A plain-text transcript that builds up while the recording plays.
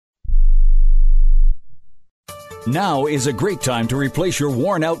Now is a great time to replace your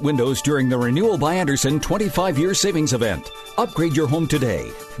worn-out windows during the Renewal by Andersen 25-year savings event. Upgrade your home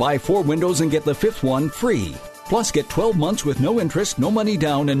today. Buy 4 windows and get the 5th one free. Plus, get 12 months with no interest, no money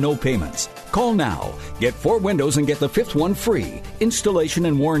down, and no payments. Call now. Get 4 windows and get the 5th one free. Installation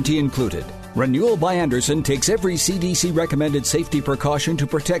and warranty included. Renewal by Andersen takes every CDC-recommended safety precaution to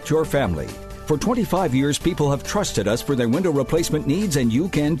protect your family. For 25 years, people have trusted us for their window replacement needs, and you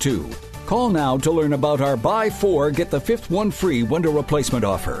can too. Call now to learn about our buy 4, get the 5th one free window replacement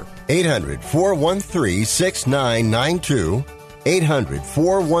offer. 800-413-6992.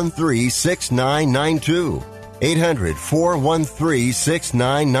 800-413-6992.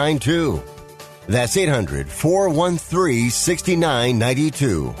 800-413-6992. That's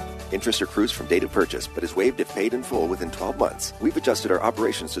 800-413-6992. Interest accrues from date of purchase, but is waived if paid in full within 12 months. We've adjusted our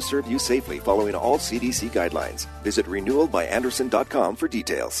operations to serve you safely following all CDC guidelines. Visit renewalbyandersen.com for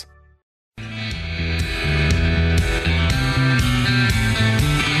details.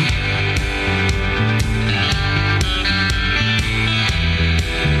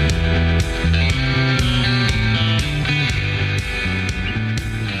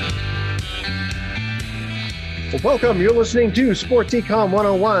 Welcome. You're listening to Sports Econ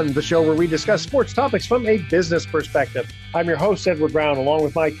 101, the show where we discuss sports topics from a business perspective. I'm your host, Edward Brown, along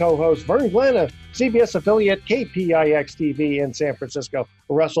with my co-host, Vern Glenn, a CBS affiliate, KPIX-TV in San Francisco.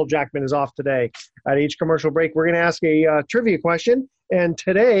 Russell Jackman is off today. At each commercial break, we're going to ask a trivia question. And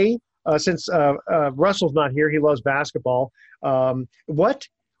today, since Russell's not here, he loves basketball. What?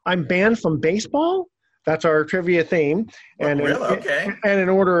 I'm banned from baseball? That's our trivia theme. And really? Okay. And in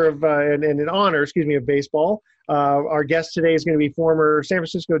order of, and in honor, of baseball, our guest today is going to be former San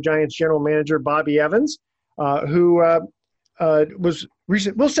Francisco Giants general manager Bobby Evans, who was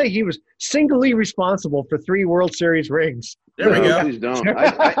recent. We'll say he was singly responsible for 3 World Series rings. There we go. Please don't.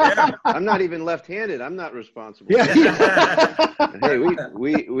 I'm not even left-handed. I'm not responsible. Yeah. Hey,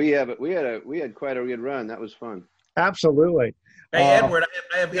 we had quite a good run. That was fun. Absolutely. Hey, Edward,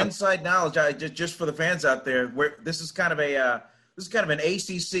 I have inside knowledge. Just for the fans out there, this is kind of an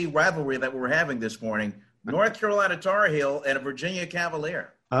ACC rivalry that we're having this morning. North Carolina Tar Heel and a Virginia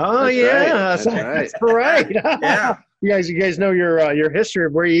Cavalier. Oh, That's yeah, right. that's right. Yeah, you guys know your history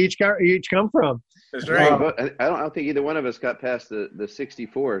of where you each come from. that's right. I don't think either one of us got past the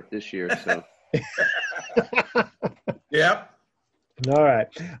 64 this year. So. Yep. All right.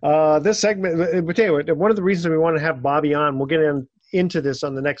 This segment, but tell you what, one of the reasons we want to have Bobby on, we'll get into this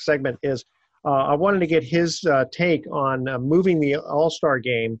on the next segment, is I wanted to get his take on moving the All-Star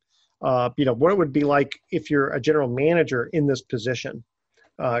game. What it would be like if you're a general manager in this position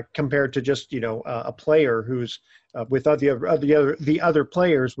compared to just, a player who's with the other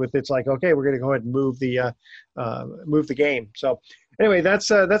players with, it's like, okay, we're going to go ahead and move the game. So anyway, that's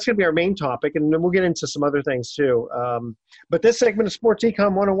going to be our main topic, and then we'll get into some other things too. But this segment of Sports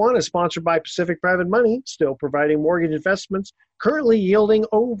Econ 101 is sponsored by Pacific Private Money, still providing mortgage investments, currently yielding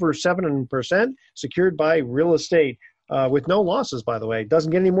over 7%, secured by real estate. With no losses, by the way.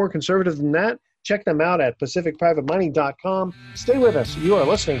 Doesn't get any more conservative than that. Check them out at pacificprivatemoney.com. Stay with us. You are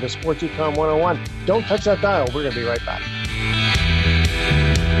listening to Sports Econ 101. Don't touch that dial. We're going to be right back.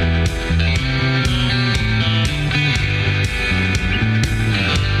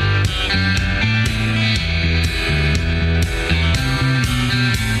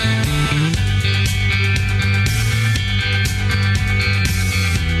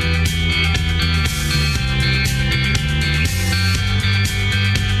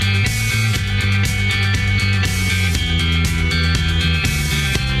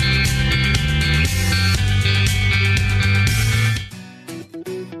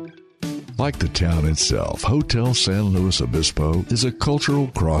 Like the town itself, Hotel San Luis Obispo is a cultural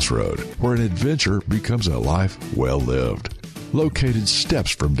crossroad where an adventure becomes a life well lived. Located steps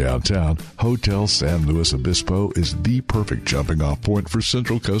from downtown, Hotel San Luis Obispo is the perfect jumping-off point for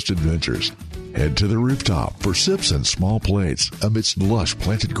Central Coast adventures. Head to the rooftop for sips and small plates amidst lush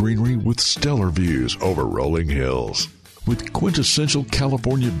planted greenery with stellar views over rolling hills. With quintessential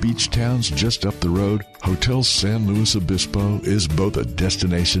California beach towns just up the road, Hotel San Luis Obispo is both a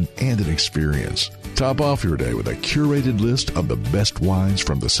destination and an experience. Top off your day with a curated list of the best wines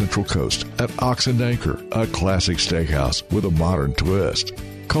from the Central Coast at Ox and Anchor, a classic steakhouse with a modern twist.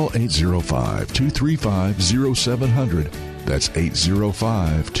 Call 805-235-0700. That's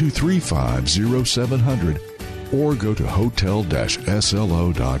 805-235-0700. Or go to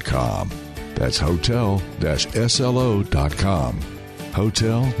hotel-slo.com. That's hotel-slo.com.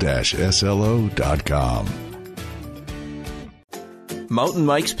 Hotel-slo.com. Mountain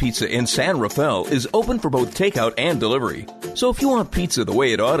Mike's Pizza in San Rafael is open for both takeout and delivery. So if you want pizza the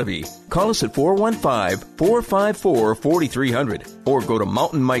way it ought to be, call us at 415-454-4300 or go to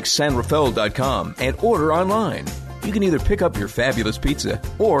mountainmikesanrafael.com and order online. You can either pick up your fabulous pizza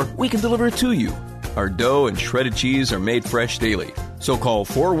or we can deliver it to you. Our dough and shredded cheese are made fresh daily. So call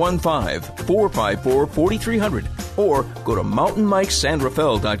 415-454-4300 or go to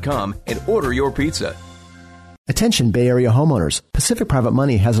mountainmikesanrafael.com and order your pizza. Attention Bay Area homeowners. Pacific Private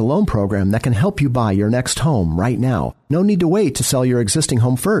Money has a loan program that can help you buy your next home right now. No need to wait to sell your existing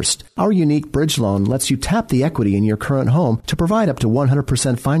home first. Our unique bridge loan lets you tap the equity in your current home to provide up to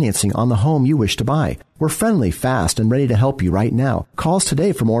 100% financing on the home you wish to buy. We're friendly, fast, and ready to help you right now. Call us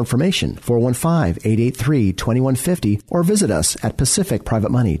today for more information, 415-883-2150, or visit us at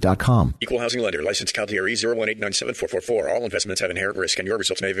pacificprivatemoney.com. Equal housing lender, licensed CalDRE 018974444. All investments have inherent risk and your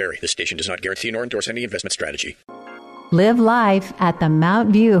results may vary. This station does not guarantee nor endorse any investment strategy. Live life at the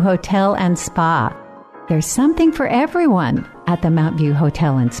Mount View Hotel and Spa. There's something for everyone at the Mount View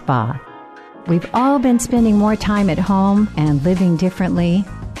Hotel and Spa. We've all been spending more time at home and living differently.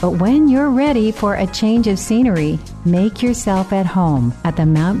 But when you're ready for a change of scenery, make yourself at home at the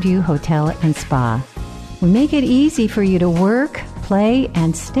Mount View Hotel and Spa. We make it easy for you to work, play,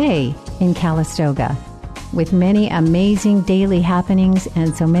 and stay in Calistoga. With many amazing daily happenings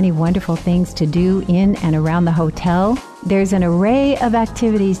and so many wonderful things to do in and around the hotel, there's an array of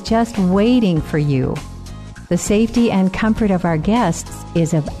activities just waiting for you. The safety and comfort of our guests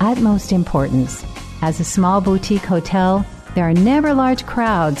is of utmost importance. As a small boutique hotel, there are never large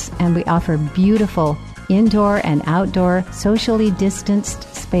crowds, and we offer beautiful indoor and outdoor socially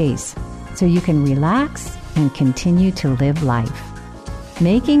distanced space so you can relax and continue to live life.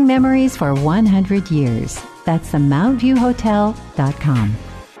 Making memories for 100 years. That's the MountViewHotel.com.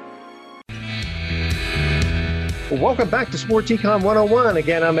 Well, welcome back to Sports Econ 101.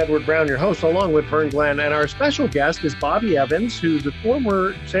 Again, I'm Edward Brown, your host, along with Vern Glenn. And our special guest is Bobby Evans, who's the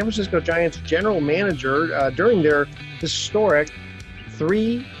former San Francisco Giants general manager during their historic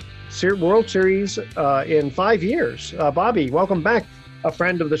 3 World Series in 5 years. Bobby, welcome back. A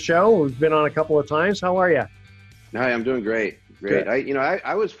friend of the show who's been on a couple of times. How are you? Hi, I'm doing great. Great. Good.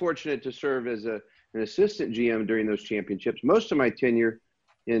 I was fortunate to serve as an assistant GM during those championships. Most of my tenure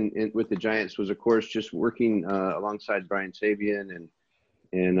with the Giants was, of course, just working alongside Brian Sabian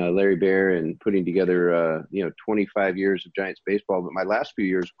and Larry Baer and putting together 25 years of Giants baseball. But my last few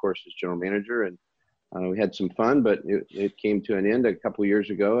years, of course, as general manager, and we had some fun, but it came to an end a couple of years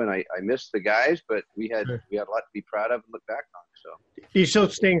ago, and I missed the guys, but we had a lot to be proud of and look back on. So, do you still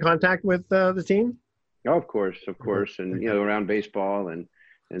stay in contact with the team? Oh, of course, and around baseball, and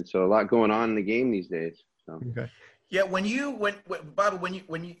so a lot going on in the game these days. So. Okay. Yeah, Bobby,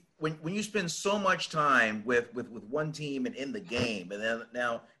 when you spend so much time with one team and in the game, and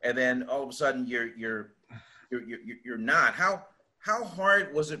then all of a sudden you're not. How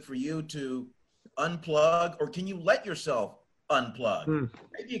hard was it for you to unplug, or can you let yourself unplug?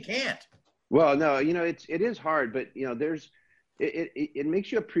 Maybe you can't. Well, no, it is hard, but it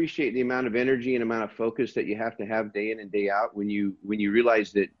makes you appreciate the amount of energy and amount of focus that you have to have day in and day out when you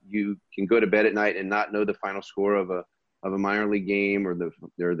realize that you can go to bed at night and not know the final score of a minor league game or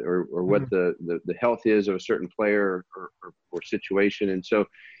what the health is of a certain player or situation. And so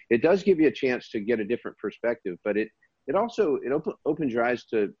it does give you a chance to get a different perspective, but it also opens your eyes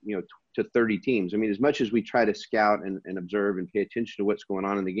to 30 teams. I mean, as much as we try to scout and observe and pay attention to what's going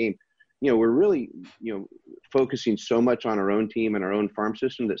on in the game, we're really, focusing so much on our own team and our own farm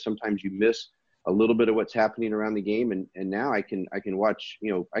system that sometimes you miss a little bit of what's happening around the game. And now I can watch,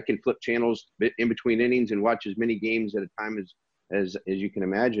 I can flip channels in between innings and watch as many games at a time as you can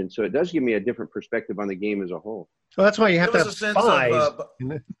imagine. So it does give me a different perspective on the game as a whole. So that's why you have to have spies.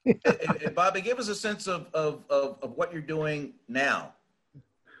 Bobby, give us a sense of what you're doing now.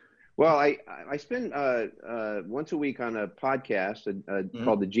 Well, I spend once a week on a podcast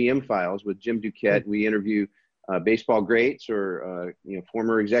called the GM Files with Jim Duquette. We interview baseball greats or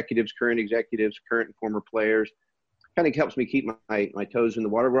former executives, current and former players. Kind of helps me keep my toes in the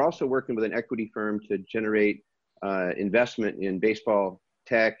water. We're also working with an equity firm to generate investment in baseball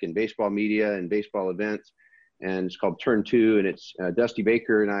tech and baseball media and baseball events, and it's called Turn 2. And it's Dusty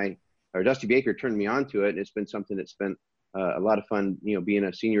Baker turned me on to it, and it's been something that's been a lot of fun, being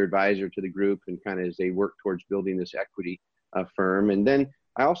a senior advisor to the group and kind of as they work towards building this equity firm. And then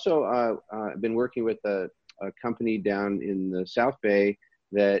I also have been working with a company down in the South Bay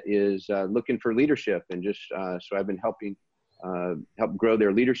that is looking for leadership, and just so I've been helping help grow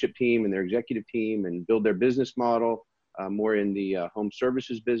their leadership team and their executive team and build their business model more in the home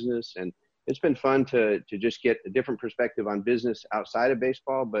services business. And it's been fun to just get a different perspective on business outside of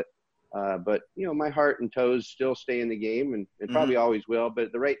baseball. But my heart and toes still stay in the game, and probably always will. But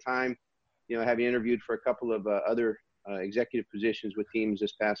at the right time, having interviewed for a couple of other executive positions with teams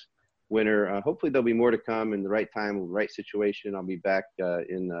this past winter, hopefully there'll be more to come. In the right time, right situation, I'll be back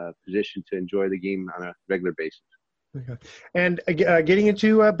in a position to enjoy the game on a regular basis. Okay. And getting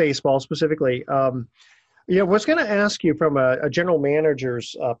into baseball specifically, was going to ask you from a general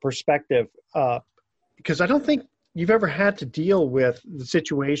manager's perspective, because I don't think you've ever had to deal with the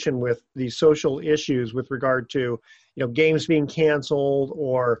situation with these social issues with regard to, games being canceled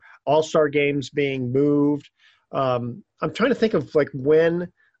or all-star games being moved. I'm trying to think of like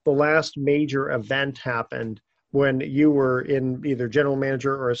when the last major event happened when you were in either general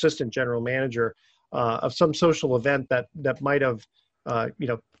manager or assistant general manager of some social event that might have,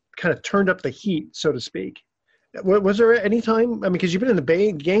 kind of turned up the heat, so to speak. Was there any time? I mean, because you've been in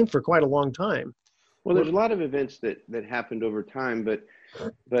the game for quite a long time. Well, there's a lot of events that happened over time, but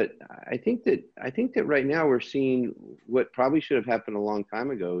I think that right now we're seeing what probably should have happened a long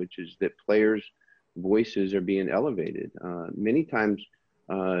time ago, which is that players' voices are being elevated. Many times,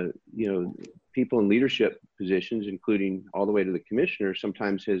 people in leadership positions, including all the way to the commissioner,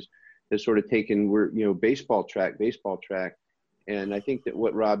 sometimes has sort of taken baseball track. And I think that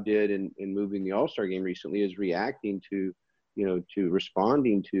what Rob did in moving the All-Star game recently is reacting to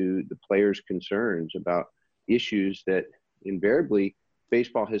responding to the players' concerns about issues that invariably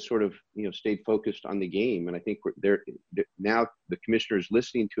baseball has sort of, stayed focused on the game. And I think now the commissioner is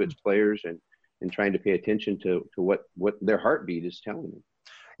listening to its players and trying to pay attention to what their heartbeat is telling them.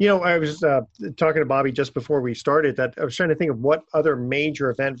 I was talking to Bobby just before we started that I was trying to think of what other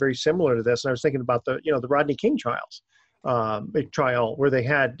major event very similar to this. And I was thinking about the Rodney King trial where they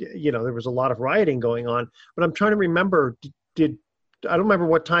had, there was a lot of rioting going on, but I'm trying to remember, I don't remember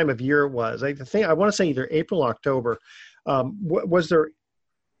what time of year it was. I want to say either April or October. Was there,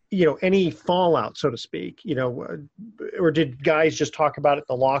 any fallout, so to speak, or did guys just talk about it in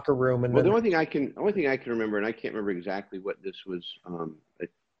the locker room? And the only thing I can remember, and I can't remember exactly what this was,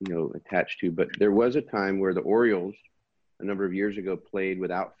 attached to, but there was a time where the Orioles a number of years ago played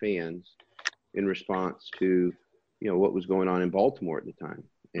without fans in response to, what was going on in Baltimore at the time.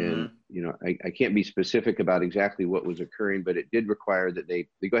 And, I can't be specific about exactly what was occurring, but it did require that they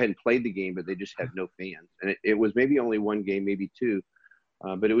go ahead and played the game, but they just had no fans. And it was maybe only one game, maybe two,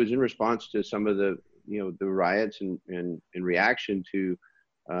 but it was in response to some of the, the riots and in reaction to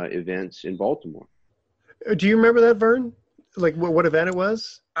events in Baltimore. Do you remember that, Vern? Like what event it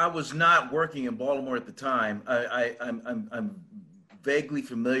was? I was not working in Baltimore at the time. I'm vaguely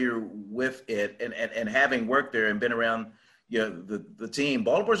familiar with it, and having worked there and been around the team.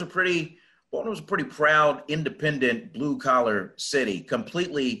 Baltimore's a pretty proud, independent, blue collar city,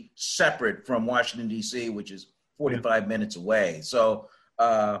 completely separate from Washington D.C., which is 45 minutes away. So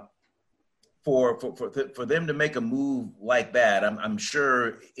for them to make a move like that, I'm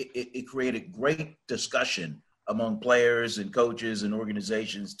sure it created great discussion among players and coaches and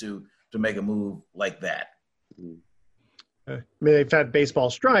organizations to make a move like that. I mean, they've had baseball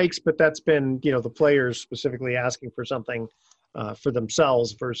strikes, but that's been, the players specifically asking for something for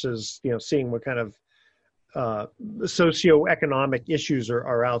themselves versus, seeing what kind of socioeconomic issues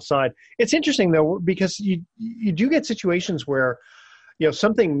are outside. It's interesting, though, because you do get situations where,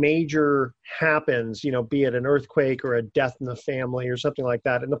 something major happens, be it an earthquake or a death in the family or something like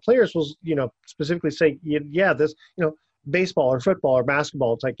that. And the players will, specifically say, this, baseball or football or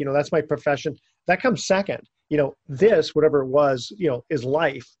basketball, it's like, that's my profession. That comes second. This, whatever it was, is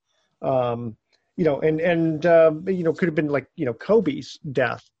life. And could have been like, Kobe's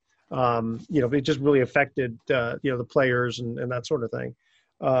death. It just really affected, the players and that sort of thing.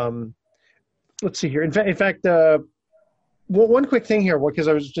 Let's see here. In fact, one quick thing here, because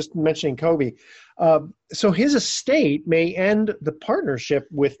I was just mentioning Kobe. So his estate may end the partnership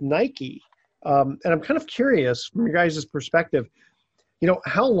with Nike. And I'm kind of curious from your guys' perspective,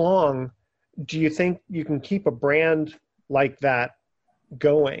 how long do you think you can keep a brand like that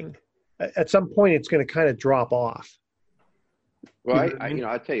going? At some point, it's going to kind of drop off. Well,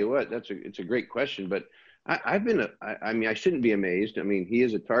 I'll tell you what, it's a great question, but I shouldn't be amazed. I mean, he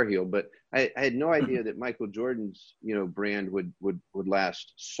is a Tar Heel, but I had no idea that Michael Jordan's, brand would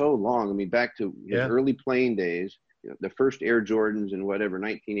last so long. I mean, back to his early playing days, the first Air Jordans and whatever,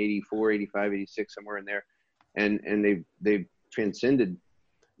 1984, 85, 86, somewhere in there. And they've transcended,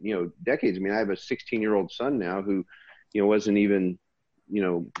 decades. I mean, I have a 16-year-old son now who, wasn't even,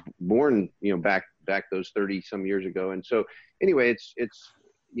 born, back those 30 some years ago. And so anyway, it's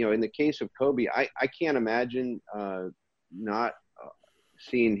in the case of Kobe, I can't imagine not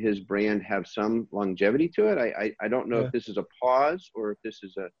seen his brand have some longevity to it. I don't know if this is a pause or if this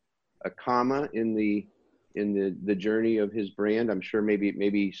is a comma in the journey of his brand. I'm sure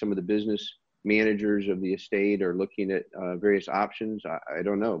maybe some of the business managers of the estate are looking at various options. I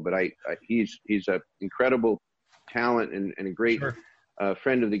don't know, but he's an incredible talent and a great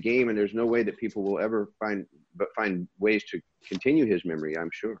friend of the game, and there's no way that people will ever find ways to continue his memory, I'm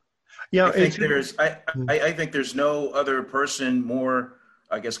sure. Yeah, I think there's no other person more,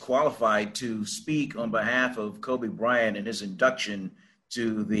 I guess, qualified to speak on behalf of Kobe Bryant and his induction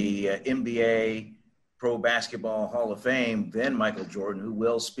to the NBA Pro Basketball Hall of Fame than Michael Jordan, who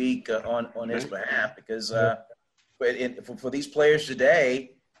will speak on his behalf, because for these players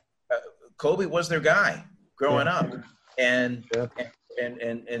today, Kobe was their guy growing up, and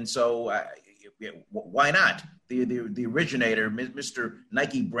so why not? The originator, Mr.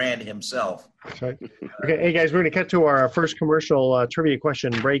 Nike brand himself. That's right. Okay, hey guys, we're going to cut to our first commercial trivia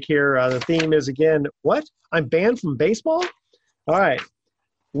question break here. The theme is again, what? I'm banned from baseball? All right.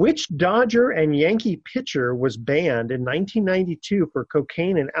 Which Dodger and Yankee pitcher was banned in 1992 for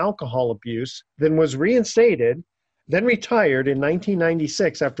cocaine and alcohol abuse, then was reinstated, then retired in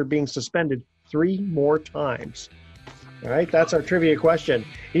 1996 after being suspended 3 more times? All right, that's our trivia question.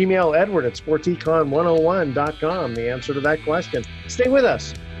 Email Edward at sportsecon101.com the answer to that question. Stay with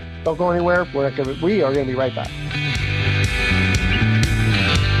us. Don't go anywhere. We are going to be right back.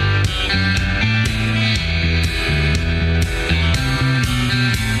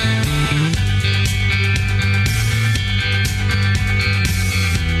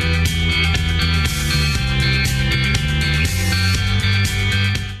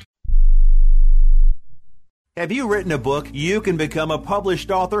 Have you written a book? You can become a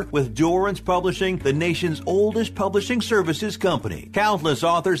published author with Dorrance Publishing, the nation's oldest publishing services company. Countless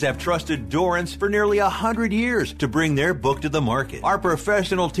authors have trusted Dorrance for nearly 100 years to bring their book to the market. Our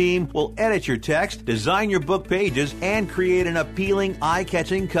professional team will edit your text, design your book pages, and create an appealing,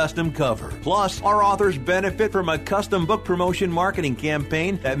 eye-catching custom cover. Plus, our authors benefit from a custom book promotion marketing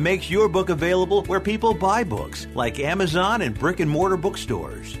campaign that makes your book available where people buy books, like Amazon and brick-and-mortar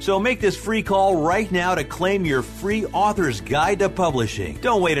bookstores. So make this free call right now to claim your free author's guide to publishing.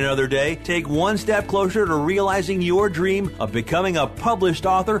 Don't wait another day. Take one step closer to realizing your dream of becoming a published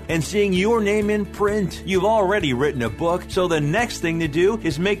author and seeing your name in print. You've already written a book, so the next thing to do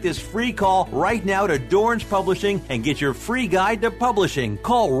is make this free call right now to Dorrance Publishing and get your free guide to publishing.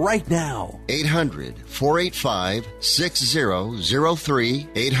 Call right now.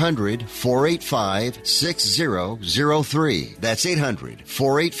 800-485-6003. 800-485-6003. That's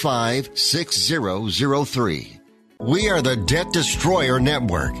 800-485-6003. We are the Debt Destroyer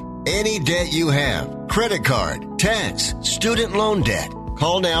Network. Any debt you have, credit card, tax, student loan debt,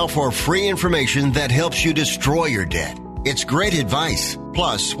 call now for free information that helps you destroy your debt. It's great advice.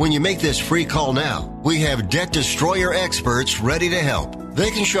 Plus, when you make this free call now, we have Debt Destroyer experts ready to help. They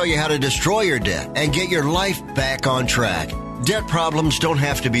can show you how to destroy your debt and get your life back on track. Debt problems don't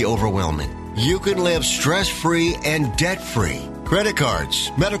have to be overwhelming. You can live stress-free and debt-free. Credit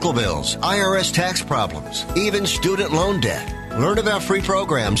cards, medical bills, IRS tax problems, even student loan debt. Learn about free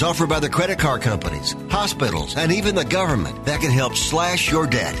programs offered by the credit card companies, hospitals, and even the government that can help slash your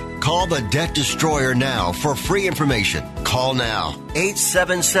debt. Call the Debt Destroyer now for free information. Call now.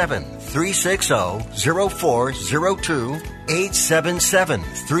 877-360-0402.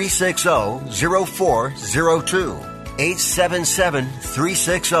 877-360-0402.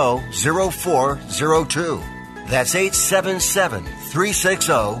 877-360-0402. That's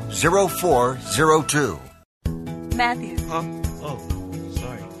 877-360-0402. Matthew. Huh? Oh,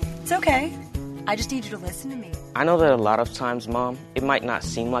 sorry. It's okay. I just need you to listen to me. I know that a lot of times, Mom, it might not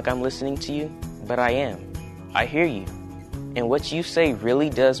seem like I'm listening to you, but I am. I hear you. And what you say really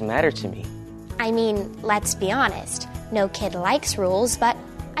does matter to me. I mean, let's be honest. No kid likes rules, but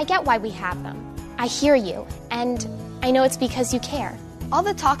I get why we have them. I hear you, and I know it's because you care. All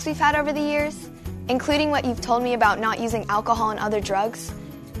the talks we've had over the years, including what you've told me about not using alcohol and other drugs,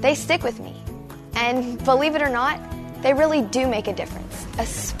 they stick with me. And believe it or not, they really do make a difference,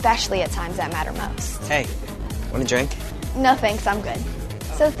 especially at times that matter most. Hey, want a drink? No thanks, I'm good.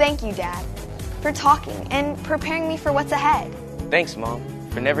 So thank you, Dad, for talking and preparing me for what's ahead. Thanks, Mom,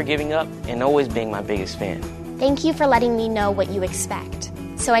 for never giving up and always being my biggest fan. Thank you for letting me know what you expect,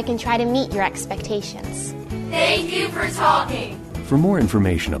 so I can try to meet your expectations. Thank you for talking. For more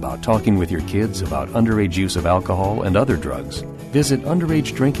information about talking with your kids about underage use of alcohol and other drugs, visit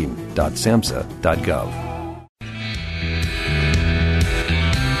underagedrinking.samhsa.gov.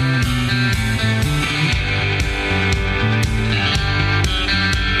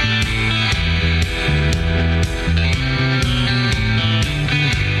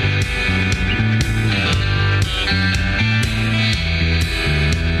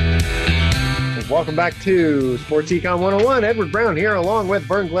 Welcome back to Sports Econ 101. Edward Brown here, along with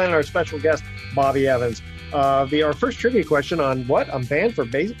Vern Glenn and our special guest, Bobby Evans. Our first trivia question on what? I'm banned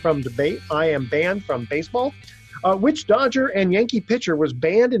from debate. I am banned from baseball. Which Dodger and Yankee pitcher was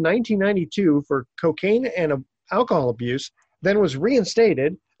banned in 1992 for cocaine and alcohol abuse, then was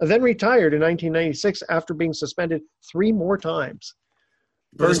reinstated, then retired in 1996 after being suspended 3 more times?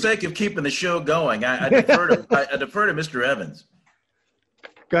 For the sake of keeping the show going, I defer to Mr. Evans.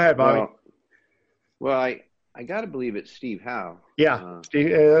 Go ahead, Bobby. Well, I got to believe it's Steve Howe. Yeah,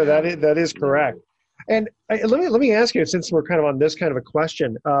 Steve, that is correct. And let me ask you, since we're kind of on this kind of a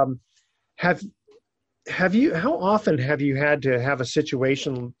question, how often have you had to have a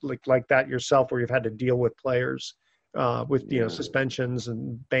situation like that yourself, where you've had to deal with players with suspensions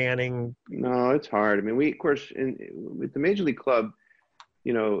and banning? No, it's hard. I mean, we, of course, with the Major League Club,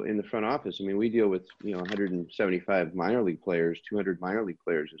 in the front office, I mean, we deal with 175 minor league players, 200 minor league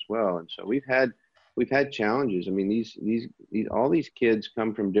players as well, and so we've had challenges. I mean, these all these kids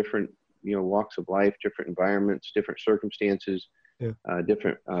come from different walks of life, different environments, different circumstances,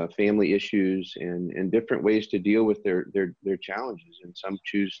 different family issues, and different ways to deal with their challenges. And some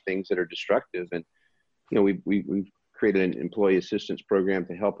choose things that are destructive. And we've created an employee assistance program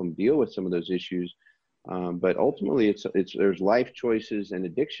to help them deal with some of those issues. But ultimately, there's life choices, and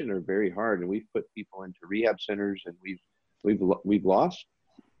addiction are very hard. And we've put people into rehab centers, and we've lost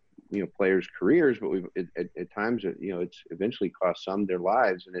players' careers, but at times it's eventually cost some their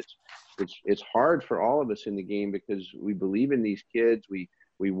lives. And it's hard for all of us in the game, because we believe in these kids. We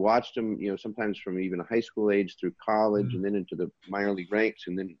watched them sometimes from even a high school age through college, and then into the minor league ranks,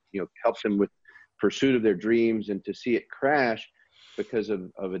 and then helps them with pursuit of their dreams. And to see it crash because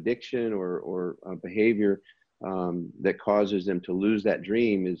of addiction or behavior that causes them to lose that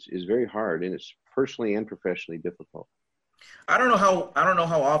dream is very hard, and it's personally and professionally difficult. I don't know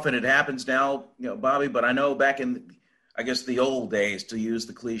how often it happens now, Bobby, but I know back in, I guess, the old days, to use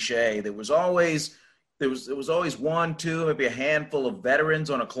the cliche, there was always 1, 2, maybe a handful of veterans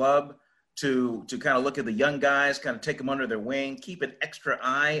on a club to kind of look at the young guys, kind of take them under their wing, keep an extra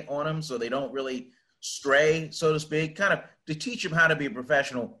eye on them so they don't really stray, so to speak, kind of to teach them how to be a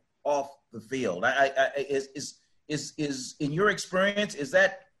professional off the field. Is in your experience, is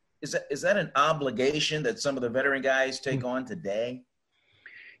that an obligation that some of the veteran guys take on today?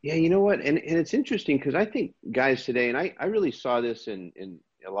 Yeah, you know what? And it's interesting, because I think guys today, and I really saw this in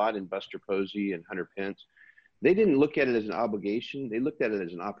a lot in Buster Posey and Hunter Pence, they didn't look at it as an obligation. They looked at it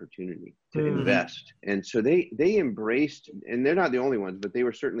as an opportunity to invest. And so they embraced, and they're not the only ones, but they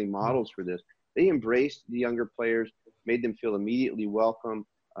were certainly models for this. They embraced the younger players, made them feel immediately welcome,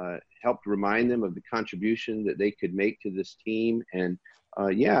 helped remind them of the contribution that they could make to this team. And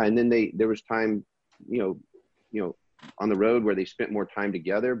and then there was time, on the road where they spent more time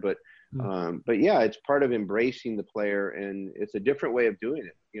together. But yeah, it's part of embracing the player, and it's a different way of doing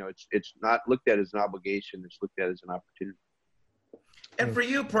it. It's not looked at as an obligation; it's looked at as an opportunity. And for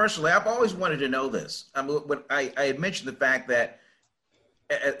you personally, I've always wanted to know this. When I had mentioned the fact that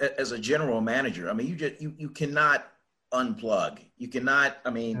as a general manager, I mean, you cannot unplug. You cannot. I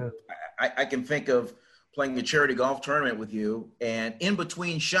mean, I can think of playing a charity golf tournament with you, and in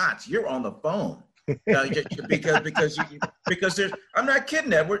between shots, you're on the phone. Because there's, I'm not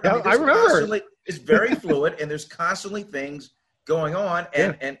kidding, Edward. I remember. It's very fluid, and there's constantly things going on,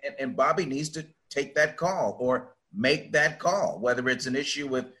 and Bobby needs to take that call or make that call, whether it's an issue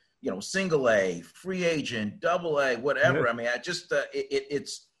with single A, free agent, double A, whatever. I mean,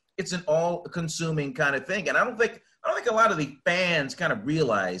 it's an all-consuming kind of thing, and I don't think a lot of the fans kind of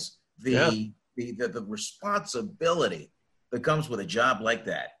realize the responsibility that comes with a job like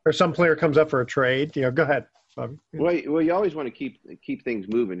that. Or some player comes up for a trade. Go ahead, Bobby. Well, you always want to keep things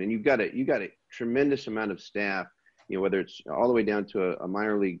moving, and you got a tremendous amount of staff. Whether it's all the way down to a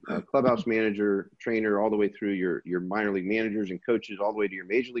minor league clubhouse manager, trainer, all the way through your minor league managers and coaches, all the way to your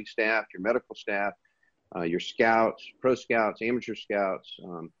major league staff, your medical staff, your scouts, pro scouts, amateur scouts.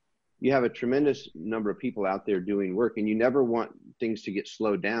 You have a tremendous number of people out there doing work, and you never want things to get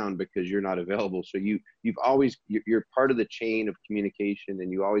slowed down because you're not available. So you're part of the chain of communication,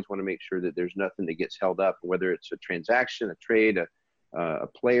 and you always want to make sure that there's nothing that gets held up, whether it's a transaction, a trade, a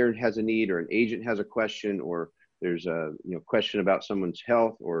player has a need, or an agent has a question, or there's a question about someone's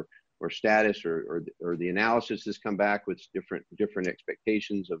health or status, or the analysis has come back with different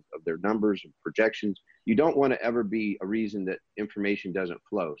expectations of their numbers and projections. You don't want to ever be a reason that information doesn't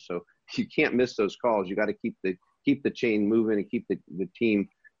flow. So you can't miss those calls. You got to keep the chain moving and keep the team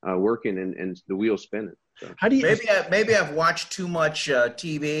working and the wheels spinning. So. Maybe I've watched too much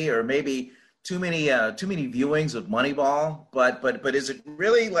TV, or maybe too many viewings of Moneyball, but is it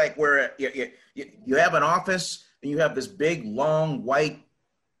really like where you have an office and you have this big long white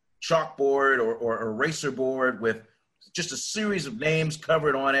chalkboard or eraser board with just a series of names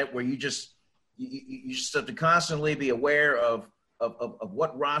covered on it, where you just have to constantly be aware of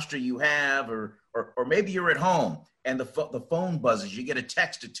what roster you have, or maybe you're at home and the phone buzzes. You get a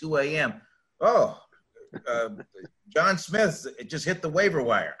text at 2 a.m. Oh, John Smith, it just hit the waiver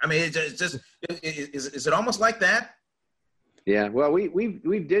wire. I mean, is it almost like that? Yeah, well, we've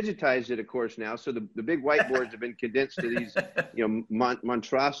digitized it, of course, now. So the big whiteboards have been condensed to these,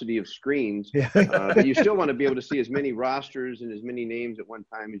 monstrosity of screens. Yeah. But you still want to be able to see as many rosters and as many names at one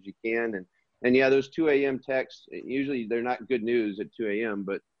time as you can. And yeah, those 2 a.m. texts, usually they're not good news at 2 a.m.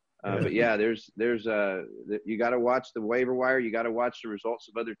 But yeah, there's you got to watch the waiver wire. You got to watch the results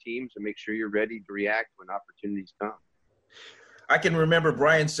of other teams and make sure you're ready to react when opportunities come. I can remember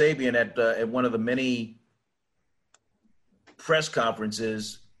Brian Sabian at one of the many press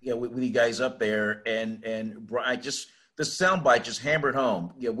conferences, with you guys up there, and I just, the soundbite just hammered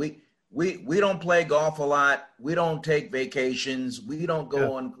home. We don't play golf a lot. We don't take vacations. We don't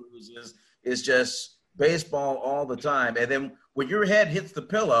go on cruises. It's just baseball all the time. And then when your head hits the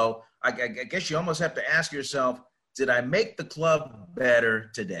pillow, I guess you almost have to ask yourself, did I make the club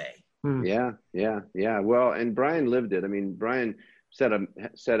better today? Yeah. Well, and Brian lived it. I mean, Brian set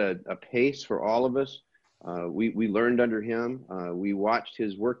a pace for all of us. We learned under him. We watched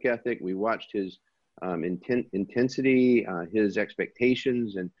his work ethic. We watched his intensity, his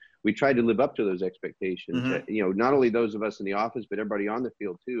expectations, and we tried to live up to those expectations. Mm-hmm. Not only those of us in the office, but everybody on the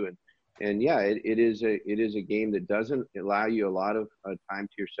field too. And yeah, it is a game that doesn't allow you a lot of time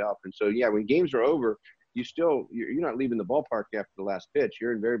to yourself. And so yeah, when games are over, you're not leaving the ballpark after the last pitch.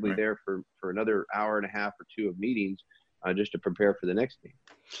 You're invariably there for another hour and a half or two of meetings, just to prepare for the next game.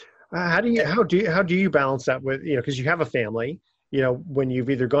 How do you balance that with, because you have a family, when you've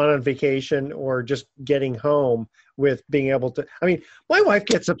either gone on vacation or just getting home, with being able to, I mean, my wife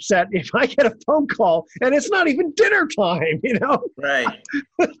gets upset if I get a phone call and it's not even dinner time, Right.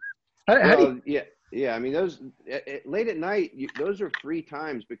 Yeah. I mean, those late at night, those are free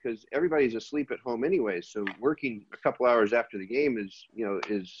times because everybody's asleep at home anyway. So working a couple hours after the game is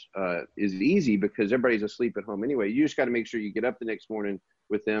easy because everybody's asleep at home anyway. You just got to make sure you get up the next morning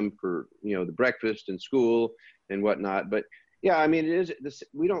with them for, the breakfast and school and whatnot. But yeah, I mean, it is this,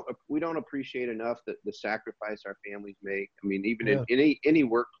 we don't appreciate enough the sacrifice our families make. I mean, even in any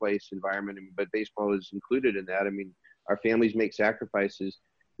workplace environment, but baseball is included in that. I mean, our families make sacrifices.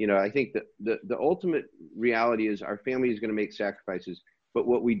 I think that the ultimate reality is our family is going to make sacrifices, but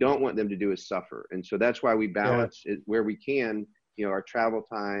what we don't want them to do is suffer. And so that's why we balance it where we can, our travel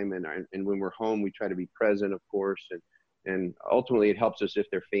time and when we're home, we try to be present, of course. And ultimately it helps us if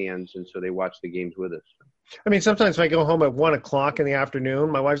they're fans. And so they watch the games with us. I mean, sometimes if I go home at 1:00 in the afternoon,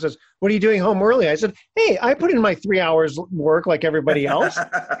 my wife says, "What are you doing home early?" I said, "Hey, I put in my 3 hours work like everybody else."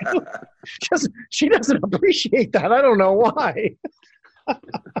 She doesn't appreciate that. I don't know why.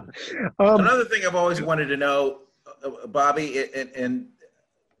 Another thing I've always wanted to know, Bobby, and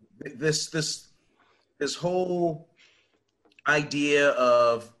this whole idea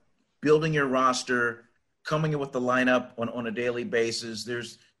of building your roster, coming in with the lineup on a daily basis.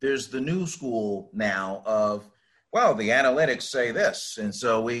 There's the new school now of, well, the analytics say this, and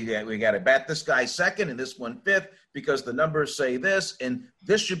so we got to bat this guy second and this one fifth because the numbers say this, and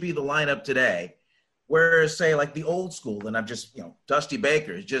this should be the lineup today. Whereas, say, like the old school, and I'm just, Dusty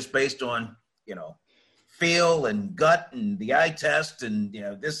Baker is just based on, feel and gut and the eye test and,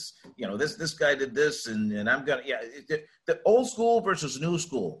 this guy did this and I'm going to, the old school versus new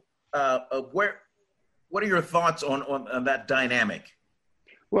school. What are your thoughts on that dynamic?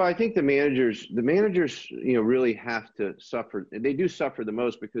 Well, I think the managers, really have to suffer. They do suffer the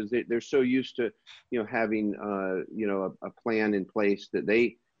most because they're so used to, having, a plan in place that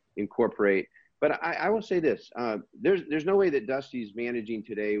they incorporate. But I will say this: there's no way that Dusty's managing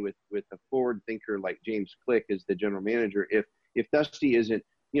today with a forward thinker like James Click as the general manager if Dusty isn't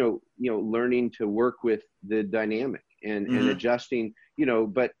learning to work with the dynamic and adjusting.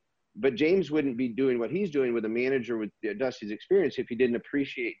 But James wouldn't be doing what he's doing with a manager with Dusty's experience if he didn't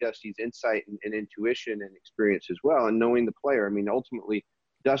appreciate Dusty's insight and intuition and experience as well, and knowing the player. I mean, ultimately,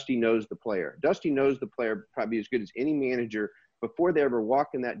 Dusty knows the player. Dusty knows the player probably as good as any manager before they ever walk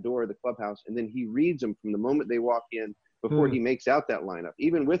in that door of the clubhouse, and then he reads them from the moment they walk in before he makes out that lineup.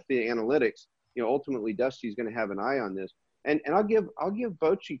 Even with the analytics, ultimately Dusty's going to have an eye on this. And I'll give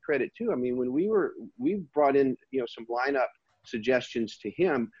Bochy credit too. I mean, when we brought in some lineup suggestions to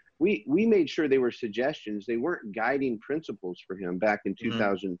him, we made sure they were suggestions. They weren't guiding principles for him back in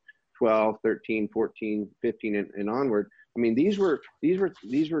 2012 12, 13, 14, 15, and onward. I mean, these were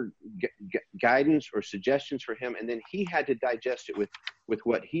guidance or suggestions for him, and then he had to digest it with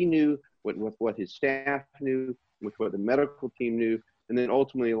what he knew, with what his staff knew, with what the medical team knew, and then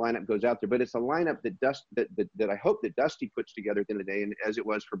ultimately the lineup goes out there. But it's a lineup that I hope that Dusty puts together at the end of the day, and as it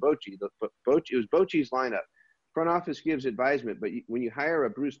was for Bochy. It was Bochy's lineup. Front office gives advisement, but when you hire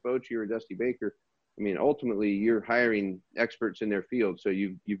a Bruce Bochy or a Dusty Baker, I mean, ultimately you're hiring experts in their field, so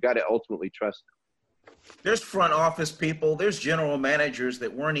you've got to ultimately trust them. There's front office people, there's general managers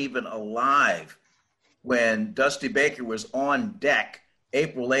that weren't even alive when Dusty Baker was on deck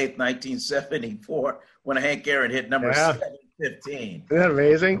April 8th, 1974, when Hank Aaron hit number 715. Isn't that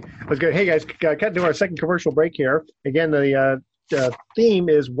amazing? That's good. Hey, guys, cut to our second commercial break here. Again, the theme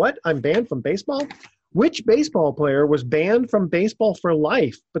is what? I'm banned from baseball? Which baseball player was banned from baseball for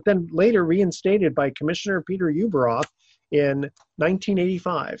life, but then later reinstated by Commissioner Peter Ueberroth in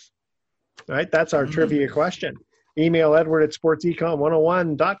 1985? All right, that's our trivia question. Email Edward at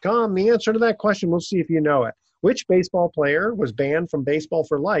sportsecon101.com. The answer to that question, we'll see if you know it. Which baseball player was banned from baseball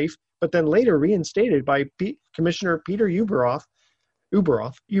for life, but then later reinstated by Commissioner Peter Ueberroth in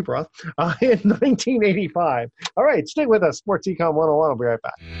 1985? All right, stay with us. Sports Econ 101. I'll be right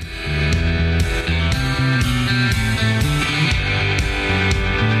back.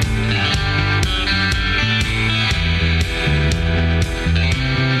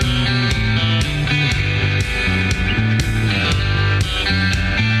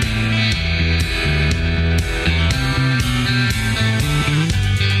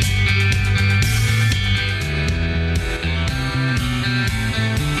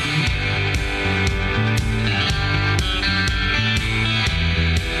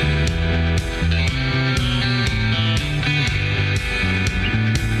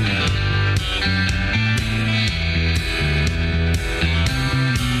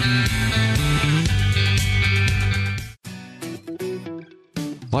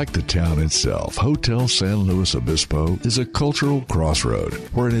 Like the town itself, Hotel San Luis Obispo is a cultural crossroad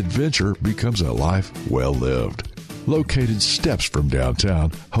where an adventure becomes a life well lived. Located steps from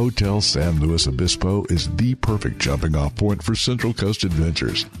downtown, Hotel San Luis Obispo is the perfect jumping off point for Central Coast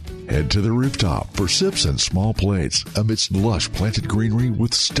adventures. Head to the rooftop for sips and small plates amidst lush planted greenery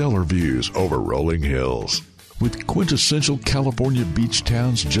with stellar views over rolling hills. With quintessential California beach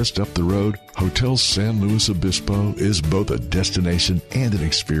towns just up the road, Hotel San Luis Obispo is both a destination and an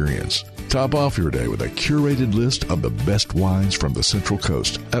experience. Top off your day with a curated list of the best wines from the Central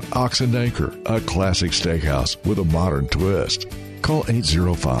Coast at Ox and Anchor, a classic steakhouse with a modern twist. Call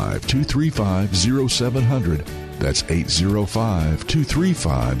 805-235-0700. That's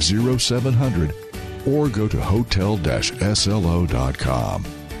 805-235-0700. Or go to hotel-slo.com.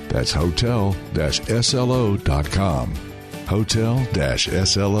 That's hotel-slo.com.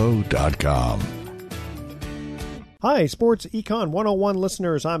 Hotel-slo.com. Hi, Sports Econ 101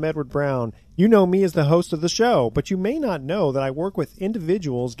 listeners. I'm Edward Brown. You know me as the host of the show, but you may not know that I work with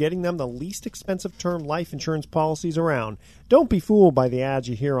individuals getting them the least expensive term life insurance policies around. Don't be fooled by the ads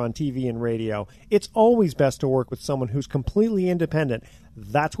you hear on TV and radio. It's always best to work with someone who's completely independent.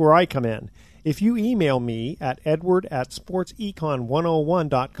 That's where I come in. If you email me at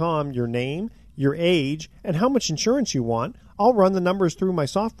edward@sportsecon101.com your name, your age, and how much insurance you want, I'll run the numbers through my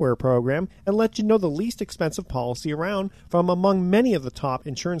software program and let you know the least expensive policy around from among many of the top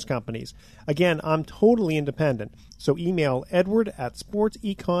insurance companies. Again, I'm totally independent, so email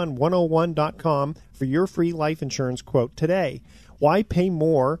edward@sportsecon101.com for your free life insurance quote today. Why pay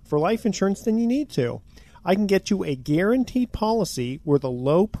more for life insurance than you need to? I can get you a guaranteed policy where the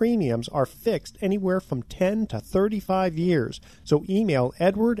low premiums are fixed anywhere from 10 to 35 years. So email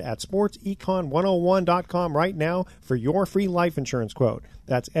edward@sportsecon101.com right now for your free life insurance quote.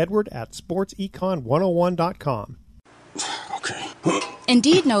 That's edward@sportsecon101.com. Okay.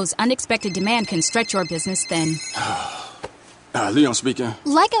 Indeed knows unexpected demand can stretch your business thin. Leon speaking.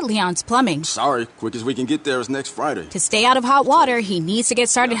 Like at Leon's Plumbing. Sorry, quickest we can get there is next Friday. To stay out of hot water, he needs to get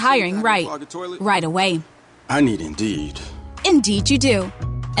started hiring right away. I need Indeed. Indeed you do.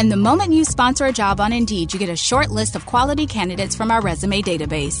 And the moment you sponsor a job on Indeed, you get a short list of quality candidates from our resume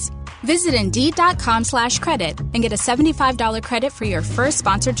database. Visit Indeed.com/credit and get a $75 credit for your first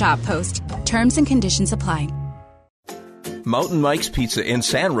sponsored job post. Terms and conditions apply. Mountain Mike's Pizza in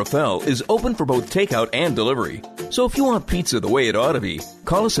San Rafael is open for both takeout and delivery. So if you want pizza the way it ought to be,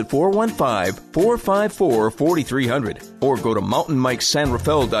 call us at 415-454-4300 or go to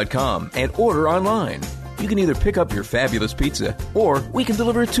mountainmikesanrafael.com and order online. You can either pick up your fabulous pizza or we can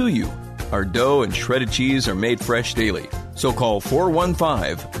deliver it to you. Our dough and shredded cheese are made fresh daily. So call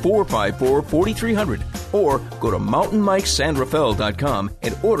 415-454-4300 or go to mountainmikesanrafael.com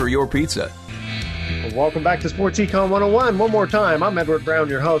and order your pizza. Well, welcome back to Sports Econ 101. One more time, I'm Edward Brown,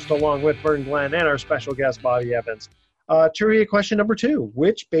 your host, along with Vern Glenn and our special guest, Bobby Evans. Trivia question number 2.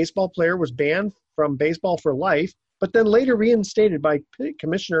 Which baseball player was banned from baseball for life, but then later reinstated by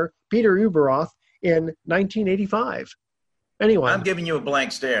Commissioner Peter Ueberroth in 1985? Anyone? I'm giving you a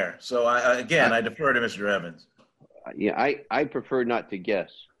blank stare. So, I defer to Mr. Evans. Yeah, I prefer not to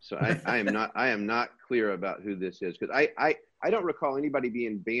guess. So I am not clear about who this is, because I don't recall anybody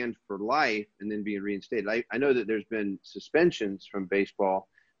being banned for life and then being reinstated. I know that there's been suspensions from baseball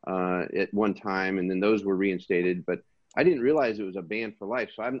at one time, and then those were reinstated, but I didn't realize it was a ban for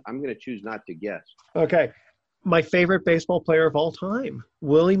life. So I'm going to choose not to guess. Okay. My favorite baseball player of all time,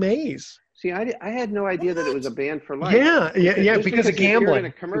 Willie Mays. See, I had no idea that it was a ban for life. Yeah, because of gambling. He appeared in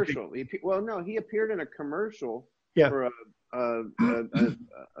a commercial. He appeared in a commercial for a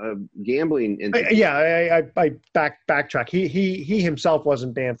gambling entity. I backtrack. He himself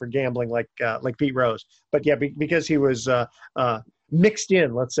wasn't banned for gambling like Pete Rose, but because he was mixed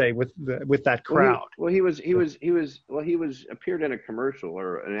in, let's say, with that crowd. He was appeared in a commercial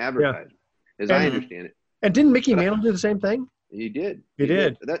or an advertisement, I understand it. And didn't Mickey Mantle do the same thing? He did. He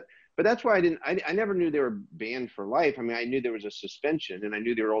did. But that's why I never knew they were banned for life. I mean, I knew there was a suspension, and I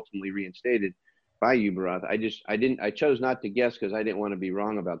knew they were ultimately reinstated by Ueberroth. I chose not to guess because I didn't want to be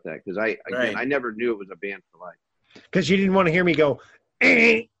wrong about that, because I never knew it was a ban for life. Because you didn't want to hear me go,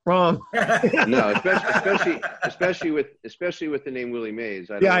 wrong. No, especially with the name Willie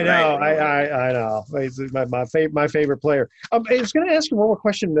Mays. I know. I know. He's my favorite player. I was going to ask you one more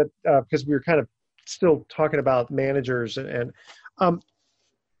question that because we were kind of still talking about managers and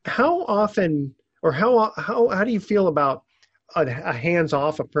how often or how do you feel about a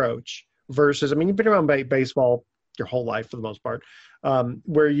hands-off approach versus, I mean, you've been around baseball your whole life for the most part,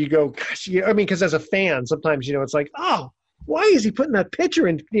 where you go, gosh, because as a fan, sometimes, it's like, oh, why is he putting that pitcher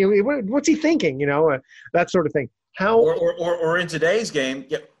in? What's he thinking? That sort of thing. Or in today's game,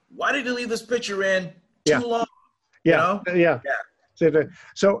 why did he leave this pitcher in too long? Yeah.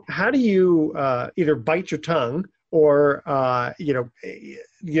 So how do you either bite your tongue or, were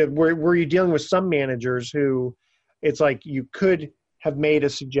you dealing with some managers who it's like you could have made a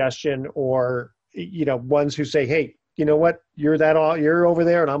suggestion, or, ones who say, hey, you know what, you're over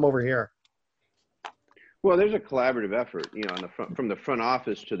there and I'm over here? Well, there's a collaborative effort, from the front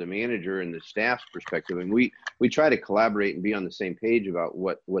office to the manager and the staff's perspective. And we try to collaborate and be on the same page about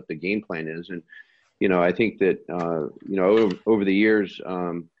what the game plan is. And, I think that, over the years,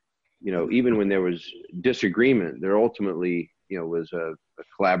 even when there was disagreement, there ultimately, was a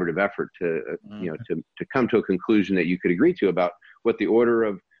collaborative effort to come to a conclusion that you could agree to about what the order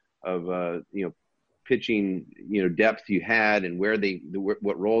of pitching, depth you had, and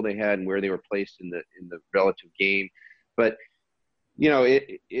what role they had and where they were placed in the relative game. But,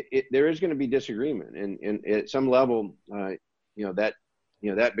 there is going to be disagreement, and at some level,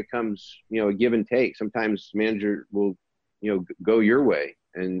 that becomes, a give and take. Sometimes manager will, go your way,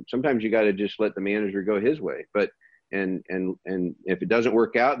 and sometimes you got to just let the manager go his way. But, and if it doesn't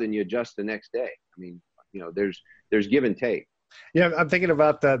work out, then you adjust the next day. I mean, there's give and take. Yeah, I'm thinking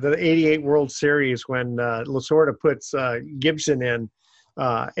about the '88 World Series when Lasorda puts Gibson in.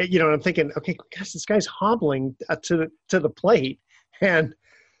 And I'm thinking, okay, gosh, this guy's hobbling to the plate, and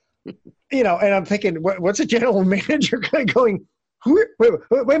and I'm thinking, what's a general manager going? Wait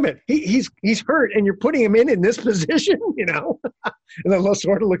a minute, he's hurt, and you're putting him in this position, And then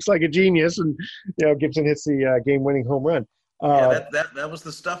Lasorda looks like a genius, and Gibson hits the game-winning home run. That was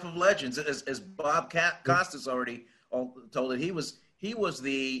the stuff of legends, as Bob Costas already told it. He was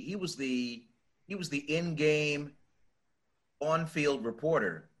the in-game, on-field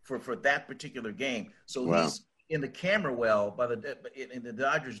reporter for that particular game. So wow. He's in the camera well in the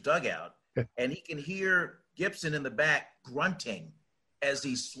Dodgers dugout, and he can hear Gibson in the back grunting as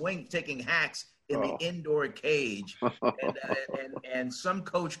he's taking hacks in the indoor cage. And some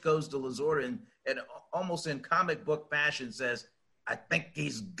coach goes to Lasorda and almost in comic book fashion says, I think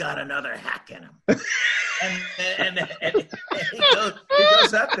he's got another hack in him. and he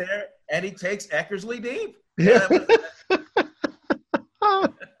goes up there and he takes Eckersley deep. Yeah.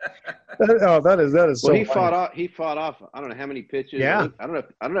 That is so well, he funny. fought off I don't know how many pitches. Yeah. I don't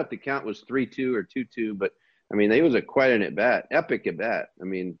know if the count was 3-2 or 2-2, but I mean, it was quite an epic at bat. I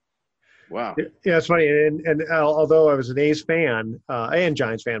mean, wow. Yeah, it's funny. And although I was an A's fan and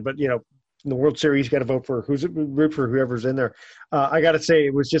Giants fan, but in the World Series, you got to root for whoever's in there. I got to say,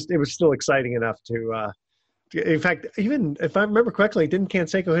 it was still exciting enough to. In fact, even if I remember correctly, didn't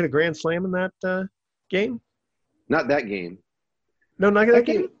Canseco hit a grand slam in that game? Not that game. No, not that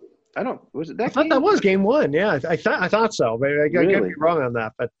game. I don't. Was it that? I thought that was game one. Yeah, I thought so. But I could Really? be wrong on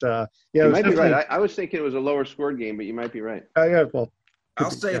that. But yeah, You it was might be definitely. right. I was thinking it was a lower scored game, but you might be right. Yeah, well,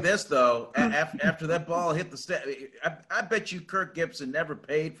 I'll say this though: after that ball hit the step, I bet you Kirk Gibson never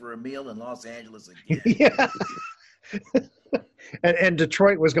paid for a meal in Los Angeles again. Yeah. and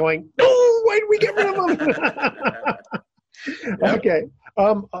Detroit was going, no, why did we get rid of him? Okay.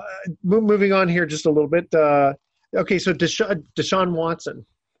 Moving on here just a little bit. Okay, so Deshaun Watson.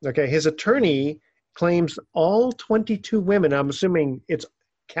 Okay, his attorney claims all 22 women. I'm assuming it's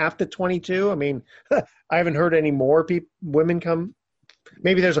capped at 22. I mean, I haven't heard any more women come.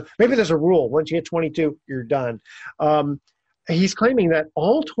 Maybe there's a rule. Once you hit 22, you're done. He's claiming that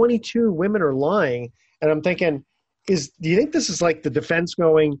all 22 women are lying, and I'm thinking, do you think this is like the defense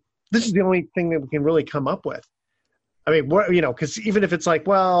going, this is the only thing that we can really come up with? I mean, because even if it's like,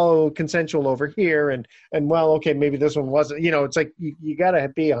 well, consensual over here, and well, okay, maybe this one wasn't. It's like you got to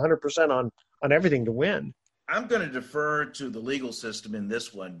be 100% on everything to win. I'm going to defer to the legal system in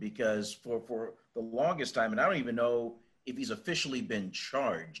this one because for the longest time, and I don't even know if he's officially been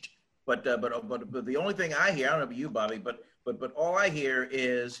charged. But the only thing I hear, I don't know about you, Bobby, but all I hear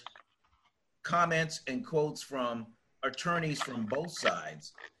is comments and quotes from attorneys from both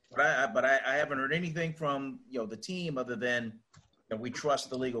sides. But I haven't heard anything from the team other than we trust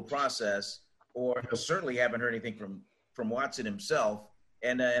the legal process, or certainly haven't heard anything from Watson himself,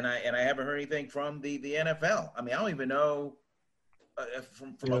 and I haven't heard anything from the NFL. I mean, I don't even know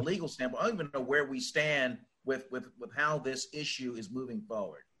from a legal standpoint. I don't even know where we stand with how this issue is moving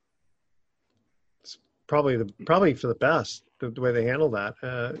forward. It's probably for the best the way they handle that.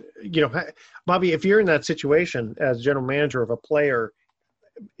 Bobby, if you're in that situation as general manager of a player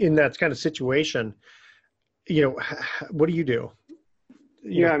in that kind of situation, what do you do?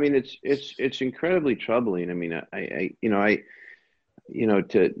 I mean, it's incredibly troubling. I mean,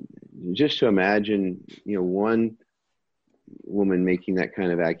 to imagine, one woman making that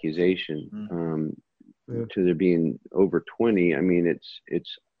kind of accusation, to there being over 20. I mean,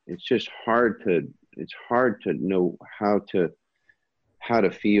 it's just hard to know how to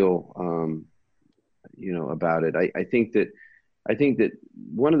feel, about it. I think that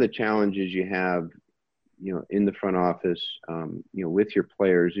one of the challenges you have, in the front office, with your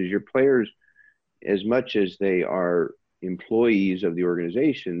players is your players, as much as they are employees of the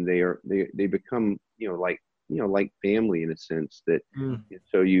organization, they become, like family in a sense that,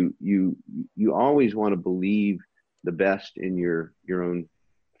 so you always want to believe the best in your own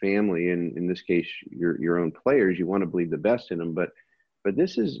family. And in this case, your own players, you want to believe the best in them. But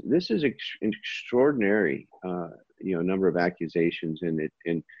this is extraordinary, number of accusations and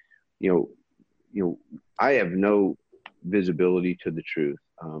I have no visibility to the truth.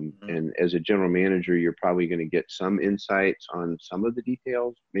 And as a general manager, you're probably going to get some insights on some of the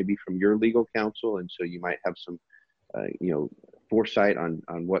details, maybe from your legal counsel. And so you might have some, foresight on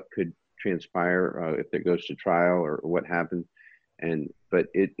what could transpire if it goes to trial or what happens. But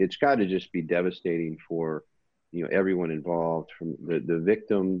it's got to just be devastating for, everyone involved, from the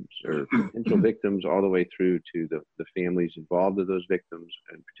victims or potential victims all the way through to the families involved of those victims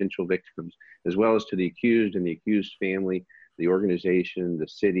and potential victims, as well as to the accused and the accused family, the organization, the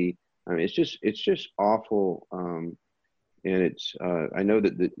city. I mean, it's just awful. And it's, I know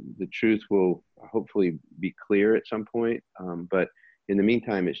that the truth will hopefully be clear at some point. But in the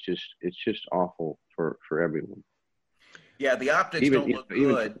meantime, it's just awful for everyone. Yeah, the optics don't look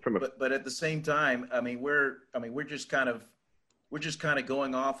good, but at the same time, I mean, we're just kind of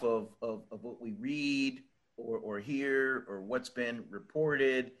going off of what we read or hear or what's been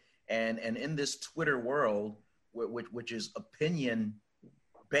reported, and in this Twitter world, which is opinion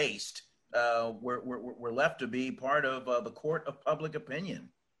based, we're left to be part of the court of public opinion,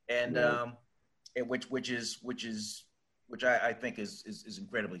 and which I think is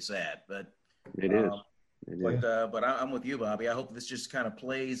incredibly sad, but it is. But I'm with you, Bobby. I hope this just kind of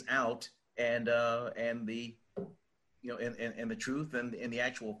plays out, and the and the truth and the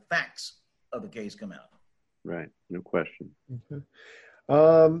actual facts of the case come out. Right, no question. Okay.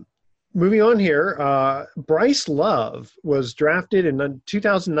 Moving on here, Bryce Love was drafted in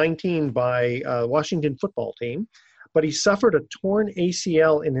 2019 by Washington football team, but he suffered a torn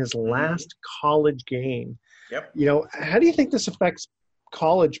ACL in his last college game. Yep. How do you think this affects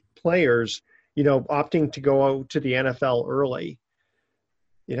college players? Opting to go to the NFL early.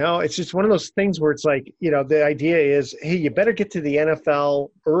 It's just one of those things where it's like, the idea is, hey, you better get to the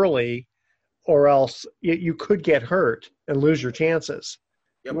NFL early or else you could get hurt and lose your chances.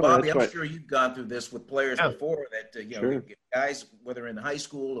 Yeah, Bobby, I'm sure you've gone through this with players before that, Sure. Guys, whether in high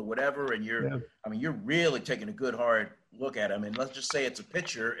school or whatever, and you're really taking a good hard look at him, and let's just say it's a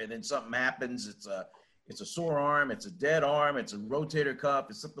pitcher, and then something happens. It's a sore arm, it's a dead arm, it's a rotator cuff,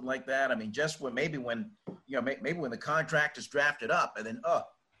 it's something like that. I mean, just maybe when the contract is drafted up, and then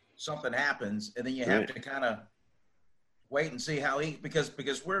something happens, and then you have to kind of wait and see how because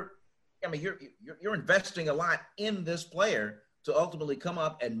you're investing a lot in this player to ultimately come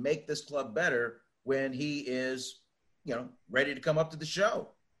up and make this club better when he is, ready to come up to the show.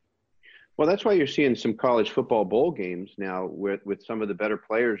 Well, that's why you're seeing some college football bowl games now with some of the better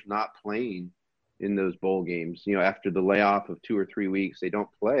players not playing in those bowl games. After the layoff of 2 or 3 weeks, they don't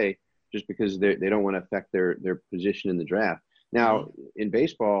play just because they don't want to affect their position in the draft. Now, in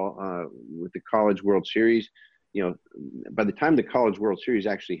baseball, with the College World Series, by the time the College World Series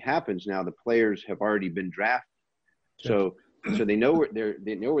actually happens, now the players have already been drafted. So they know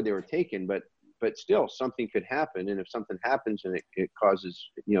where they were taken, but still something could happen. And if something happens and it causes,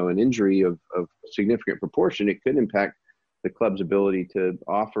 an injury of significant proportion, it could impact the club's ability to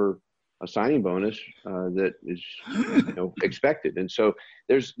offer a signing bonus that is, expected. And so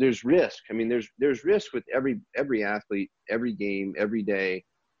there's risk. I mean, there's risk with every athlete, every game, every day,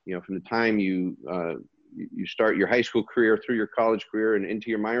 from the time you start your high school career through your college career and into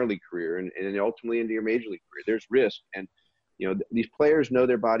your minor league career and ultimately into your major league career. There's risk. And, these players know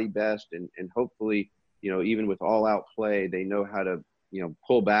their body best, and hopefully, even with all out play, they know how to,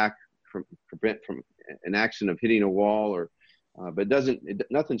 pull back prevent from an accident of hitting a wall but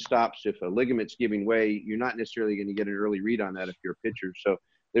nothing stops if a ligament's giving way. You're not necessarily going to get an early read on that if you're a pitcher. So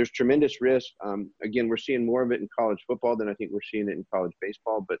there's tremendous risk. Again, we're seeing more of it in college football than I think we're seeing it in college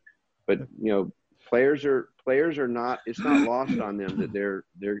baseball, but players are not, it's not lost on them that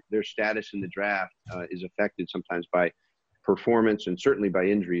their status in the draft is affected sometimes by performance and certainly by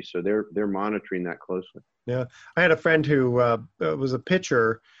injuries. So they're monitoring that closely. Yeah. I had a friend who was a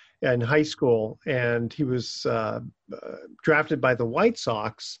pitcher in high school, and he was drafted by the White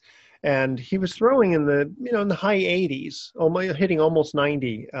Sox, and he was throwing in the high 80s, hitting almost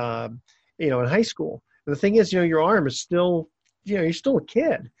 90, in high school. And the thing is, your arm is still, you're still a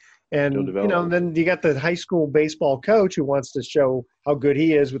kid. And, then you got the high school baseball coach who wants to show how good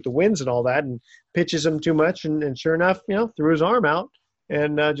he is with the wins and all that, and pitches him too much. And sure enough, threw his arm out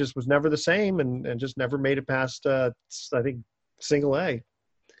and just was never the same and just never made it past, I think, single A.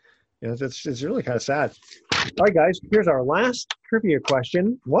 It's really kind of sad. All right, guys, here's our last trivia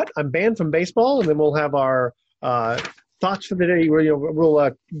question. What? I'm banned from baseball? And then we'll have our thoughts for the day.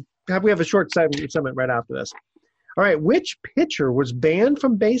 We have a short segment right after this. All right, which pitcher was banned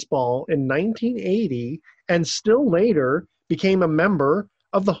from baseball in 1980 and still later became a member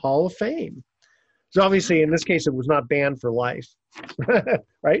of the Hall of Fame? So obviously, in this case, it was not banned for life,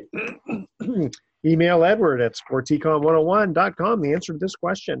 right? Email Edward at sportsecon101.com the answer to this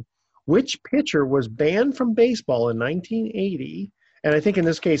question. Which pitcher was banned from baseball in 1980? And I think in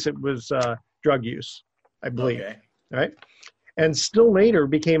this case, it was drug use, I believe. Okay. All right. And still later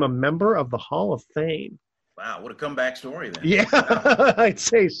became a member of the Hall of Fame. Wow, what a comeback story then. Yeah, I'd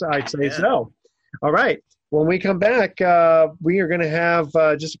say so. All right. When we come back, we are going to have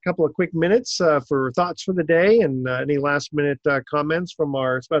just a couple of quick minutes for thoughts for the day and any last-minute comments from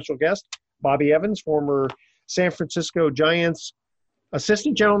our special guest, Bobby Evans, former San Francisco Giants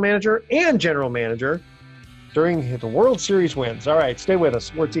assistant general manager and general manager during the World Series wins. All right, stay with us.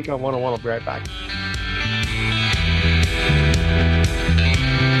 Sports Econ 101. We'll be right back.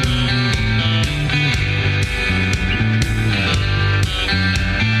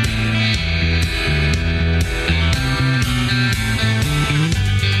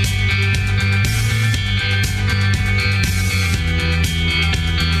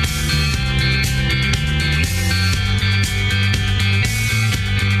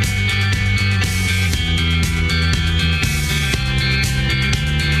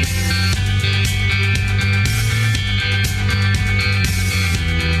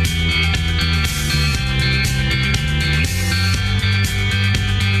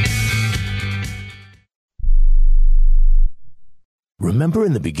 Remember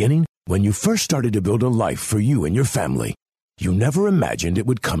in the beginning, when you first started to build a life for you and your family, you never imagined it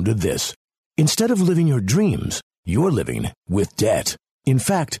would come to this. Instead of living your dreams, you're living with debt. In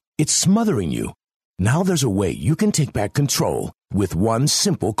fact, it's smothering you. Now there's a way you can take back control with one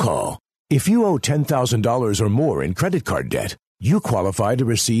simple call. If you owe $10,000 or more in credit card debt, you qualify to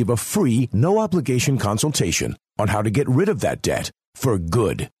receive a free, no-obligation consultation on how to get rid of that debt for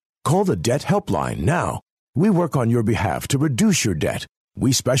good. Call the Debt Helpline now. We work on your behalf to reduce your debt.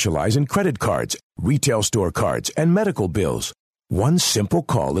 We specialize in credit cards, retail store cards, and medical bills. One simple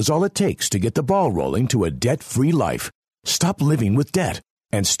call is all it takes to get the ball rolling to a debt-free life. Stop living with debt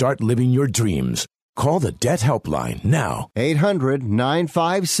and start living your dreams. Call the Debt Helpline now.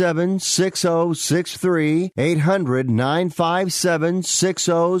 800-957-6063.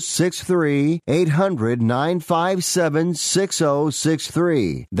 800-957-6063.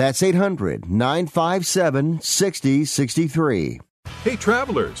 800-957-6063. That's 800-957-6063. Hey,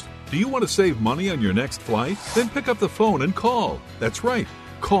 travelers, do you want to save money on your next flight? Then pick up the phone and call. That's right,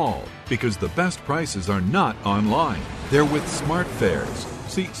 call, because the best prices are not online. They're with SmartFares.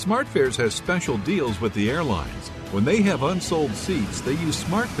 See, SmartFares has special deals with the airlines. When they have unsold seats, they use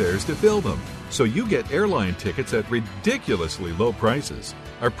SmartFares to fill them. So you get airline tickets at ridiculously low prices.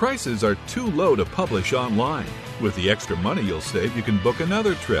 Our prices are too low to publish online. With the extra money you'll save, you can book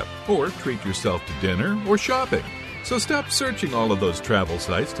another trip or treat yourself to dinner or shopping. So stop searching all of those travel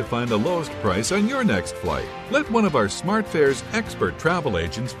sites to find the lowest price on your next flight. Let one of our SmartFares expert travel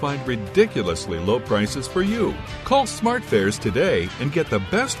agents find ridiculously low prices for you. Call SmartFares today and get the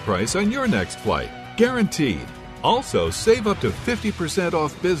best price on your next flight. Guaranteed. Also, save up to 50%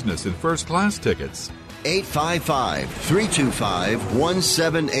 off business and first class tickets.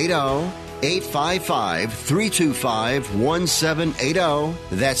 855-325-1780. 855-325-1780.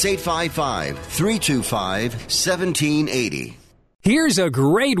 That's 855-325-1780. Here's a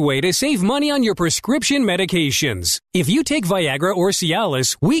great way to save money on your prescription medications. If you take Viagra or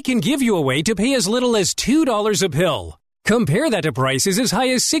Cialis, we can give you a way to pay as little as $2 a pill. Compare that to prices as high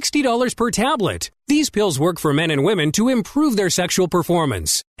as $60 per tablet. These pills work for men and women to improve their sexual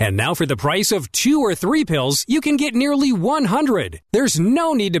performance. And now for the price of 2 or 3 pills, you can get nearly 100. There's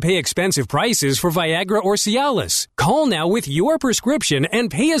no need to pay expensive prices for Viagra or Cialis. Call now with your prescription and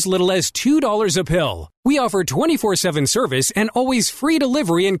pay as little as $2 a pill. We offer 24/7 service and always free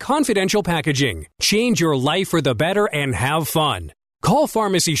delivery and confidential packaging. Change your life for the better and have fun. Call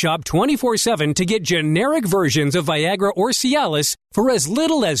Pharmacy Shop 24/7 to get generic versions of Viagra or Cialis for as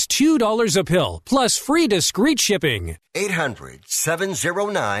little as $2 a pill, plus free discreet shipping.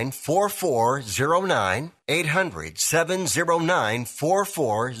 800-709-4409.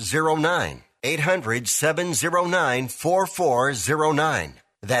 800-709-4409. 800-709-4409.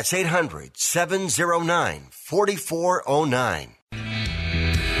 That's 800-709-4409.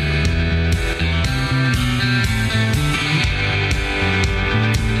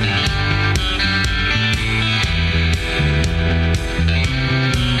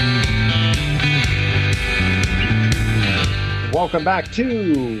 Welcome back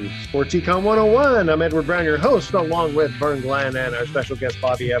to Sports Econ 101. I'm Edward Brown, your host, along with Vern Glenn and our special guest,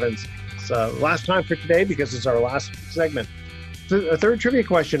 Bobby Evans. It's last time for today because it's our last segment. A third trivia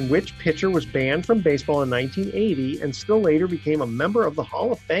question: which pitcher was banned from baseball in 1980 and still later became a member of the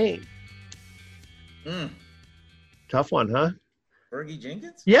Hall of Fame? Tough one, huh? Fergie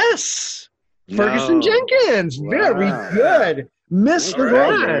Jenkins? Yes! Ferguson Jenkins! Wow. Very good. Mr.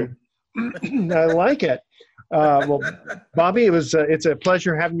 Glenn. I like it. Well, Bobby, it's a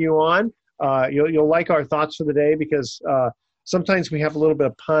pleasure having you on. You'll like our thoughts for the day because sometimes we have a little bit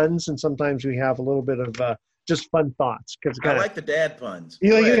of puns and sometimes we have a little bit of just fun thoughts. I like the dad puns.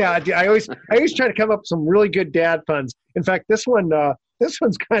 Yeah, I always try to come up with some really good dad puns. In fact, this one's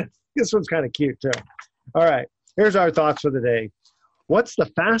kind of cute too. All right, here's our thoughts for the day. What's the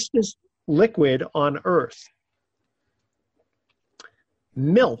fastest liquid on Earth?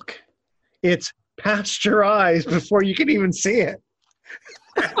 Milk. It's pasteurized before you can even see it.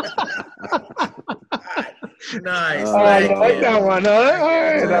 Nice. I like that one.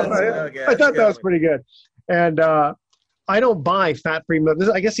 I thought that was pretty good. And I don't buy fat-free milk.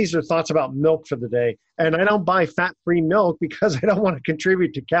 I guess these are thoughts about milk for the day. And I don't buy fat-free milk because I don't want to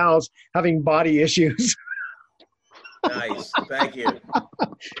contribute to cows having body issues. Nice. Thank you.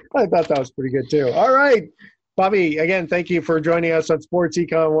 I thought that was pretty good, too. All right. Bobby, again, thank you for joining us on Sports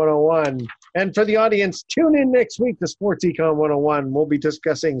Econ 101. And for the audience, tune in next week to Sports Econ 101. We'll be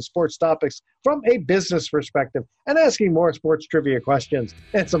discussing sports topics from a business perspective and asking more sports trivia questions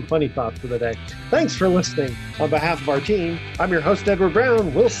and some funny thoughts for the day. Thanks for listening. On behalf of our team, I'm your host, Edward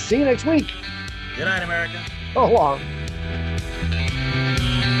Brown. We'll see you next week. Good night, America. So long.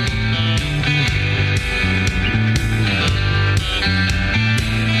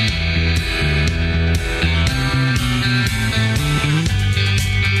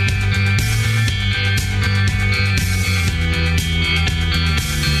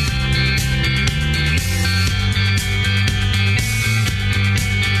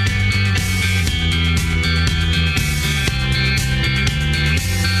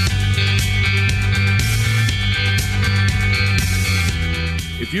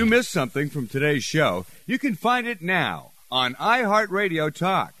 If you missed something from today's show, you can find it now on iHeartRadio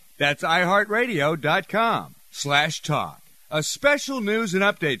Talk. That's iHeartRadio.com/talk. a special news and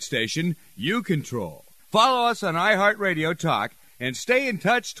update station you control. Follow us on iHeartRadio Talk and stay in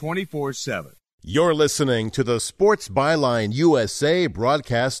touch 24/7. You're listening to the Sports Byline USA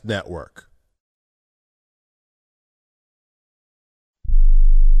Broadcast Network.